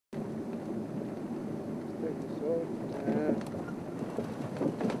So,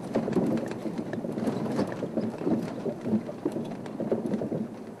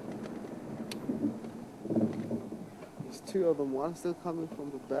 there's two of them, one still coming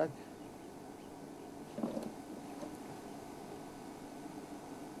from the back.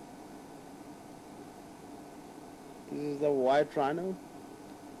 This is the white rhino.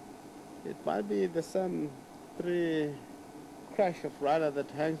 It might be the same crash of rhino that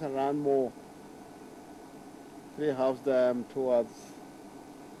hangs around more 3 house dam towards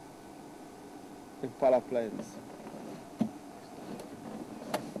Impala Plains.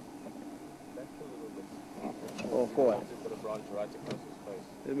 Or forward.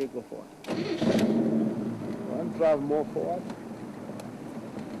 Let me go forward. One drive more forward.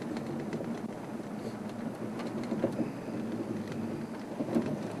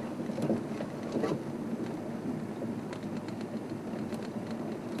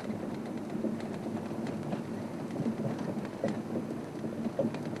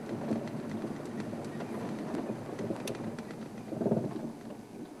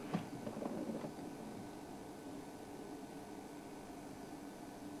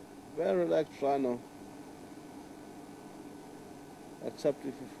 Very relaxed rhino, except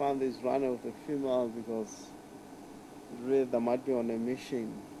if you find this rhino with a female, because really they might be on a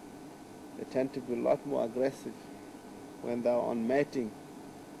mission. They tend to be a lot more aggressive when they're on mating.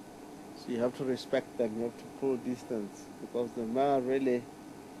 So you have to respect them, you have to pull distance, because the male really,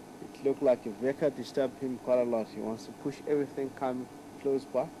 it looked like if Veka disturbed him quite a lot. He wants to push everything, come close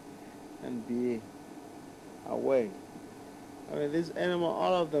by and be away. I mean, this animal,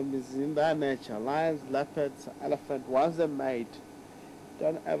 all of them is in their nature. Lions, leopards, elephant, once they're made,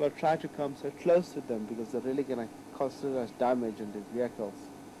 don't ever try to come so close to them, because they're really going to cause serious damage on the vehicles.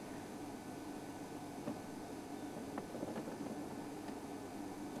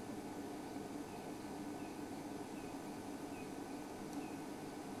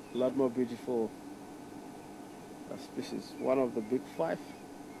 A lot more beautiful species. One of the big five.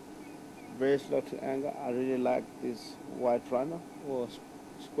 Very slow to anger. I really like this white rhino or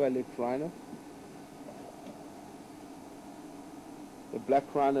square-lipped rhino. The black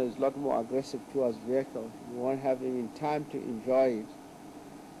rhino is a lot more aggressive towards vehicle. You won't have any time to enjoy it.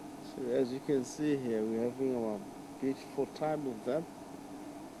 So as you can see here, we're having a beautiful time with them.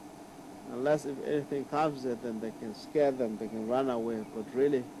 Unless if anything comes at them, they can scare them, they can run away, but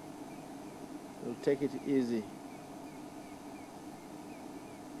really, they'll take it easy.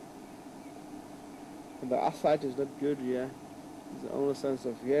 And the eyesight is not good here. The only sense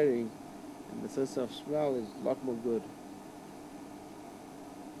of hearing and the sense of smell is a lot more good.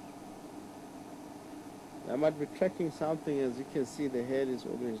 I might be tracking something. As you can see, the head is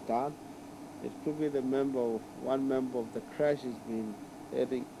always down. It could be one member of the crash has been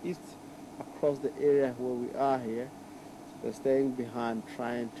heading east across the area where we are here. So they're staying behind,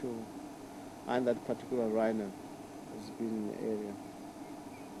 trying to find that particular rhino that's been in the area.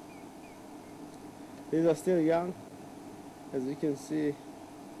 These are still young. As you can see,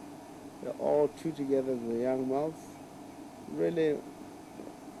 they're all two together, the young males. Really,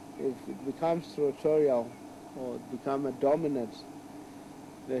 if it becomes territorial or become a dominant,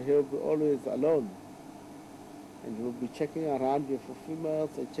 then he'll be always alone. And he'll be checking around here for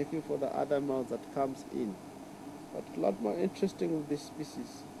females and checking for the other males that comes in. But a lot more interesting with this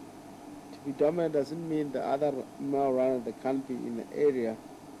species. To be dominant doesn't mean the other male rhino that can't be in the area.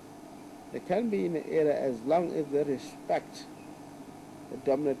 They can be in the area as long as they respect the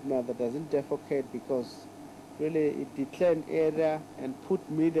dominant male that doesn't defecate, because really it declare an area and put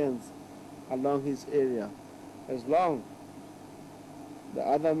medians along his area. As long the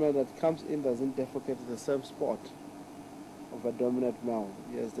other male that comes in doesn't defecate at the same spot of a dominant male,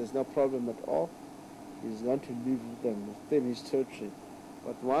 yes, there's no problem at all. He's going to live with them within his territory.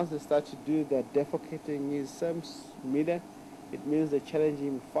 But once they start to do that, defecating his same median, it means they're challenging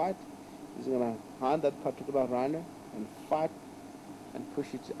him to fight. He's going to hunt that particular rhino and fight and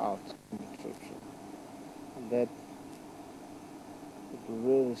push it out in the territory. And that, people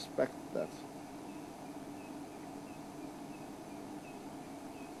really respect that.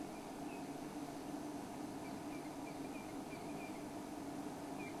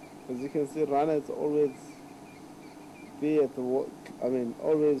 As you can see, rhino is always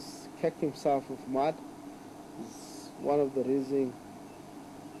always kick himself with mud. It's one of the reasons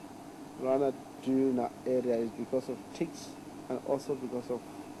rhino Djuma area is because of ticks, and also because of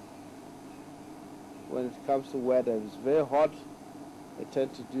when it comes to weather. It's very hot, they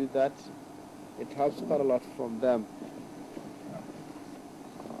tend to do that. It helps quite a lot from them.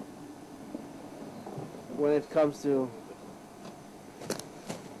 When it comes to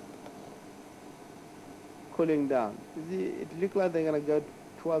cooling down. You see, it looks like they're going to go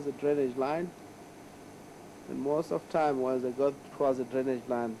towards the drainage line. And most of the time, once they go towards the drainage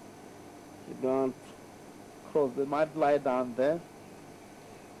line, they don't cross. They might lie down there.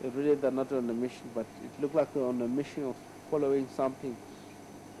 They're not on a mission, but it looks like they're on a mission of following something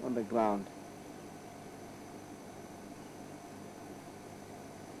on the ground.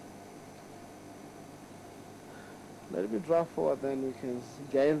 Let me draw forward, then we can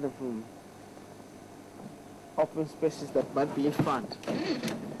gain them from open spaces that might be in front.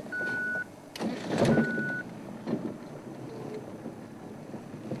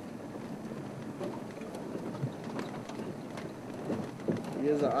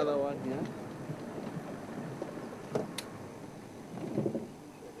 Here's the other one here.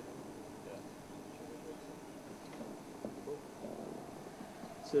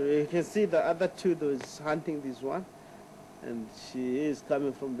 So you can see the other two is hunting this one, and she is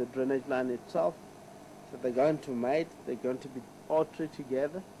coming from the drainage line itself. So they're going to mate. They're going to be all three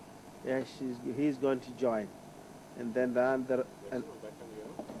together. Yeah, he's going to join, and then the other.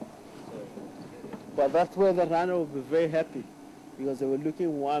 But that's where the Rhino will be very happy, because they were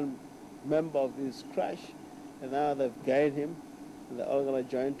looking one member of this crash, and now they've gained him, and they're all going to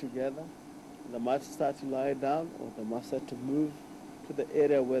join together. They might start to lie down, or they might start to move to the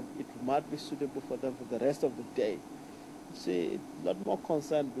area where it might be suitable for them for the rest of the day. You see, a lot more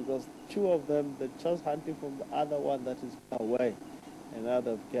concerned, because two of them, they're just hunting from the other one that is away, and now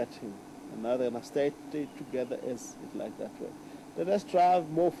they've got him, and now they're going to stay together as it like that way. Let us drive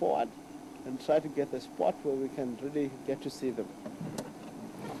more forward and try to get a spot where we can really get to see them.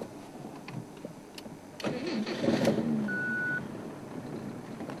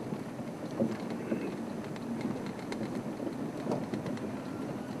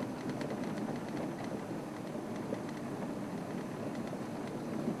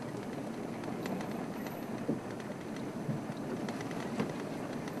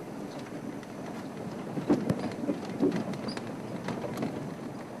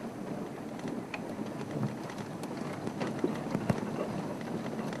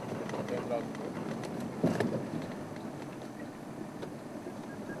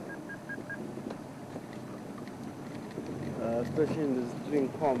 Especially in this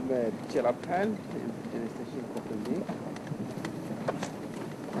drink called Chelapan, in a station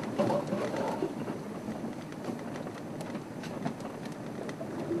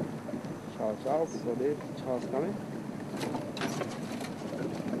called Charles, sorry, Charles coming.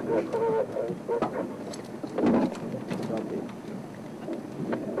 Copy.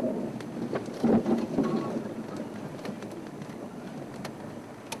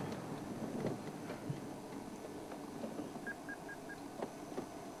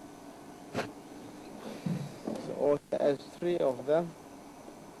 There's three of them.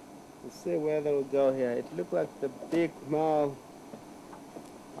 Let's see where they will go here. It looks like the big male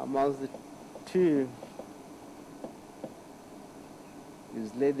amongst the two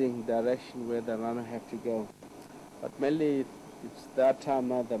is leading direction where the runner have to go. But mainly it's that time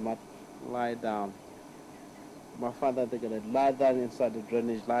now they might lie down. My father, they're going to lie down inside the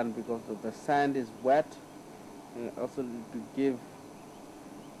drainage line because the sand is wet, and also to give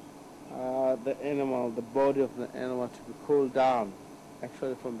the animal, the body of the animal to be cooled down,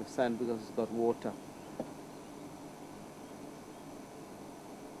 actually from the sand, because it's got water.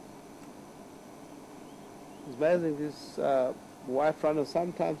 It's amazing, this white rhino,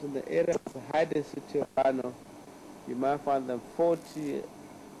 sometimes in the area of the high density rhino, you might find them 40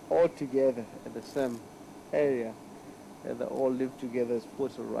 all together at the same area, and they all live together as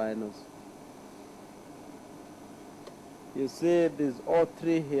 40 rhinos. You see there's all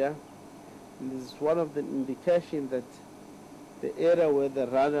three here. And this is one of the indications that the area where the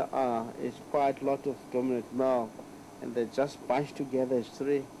rhino are is quite a lot of dominant male, and they just bunched together as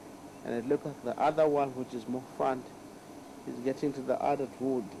three. And it looks like the other one, which is more front, is getting to the adult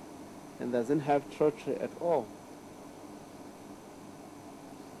wood and doesn't have territory at all.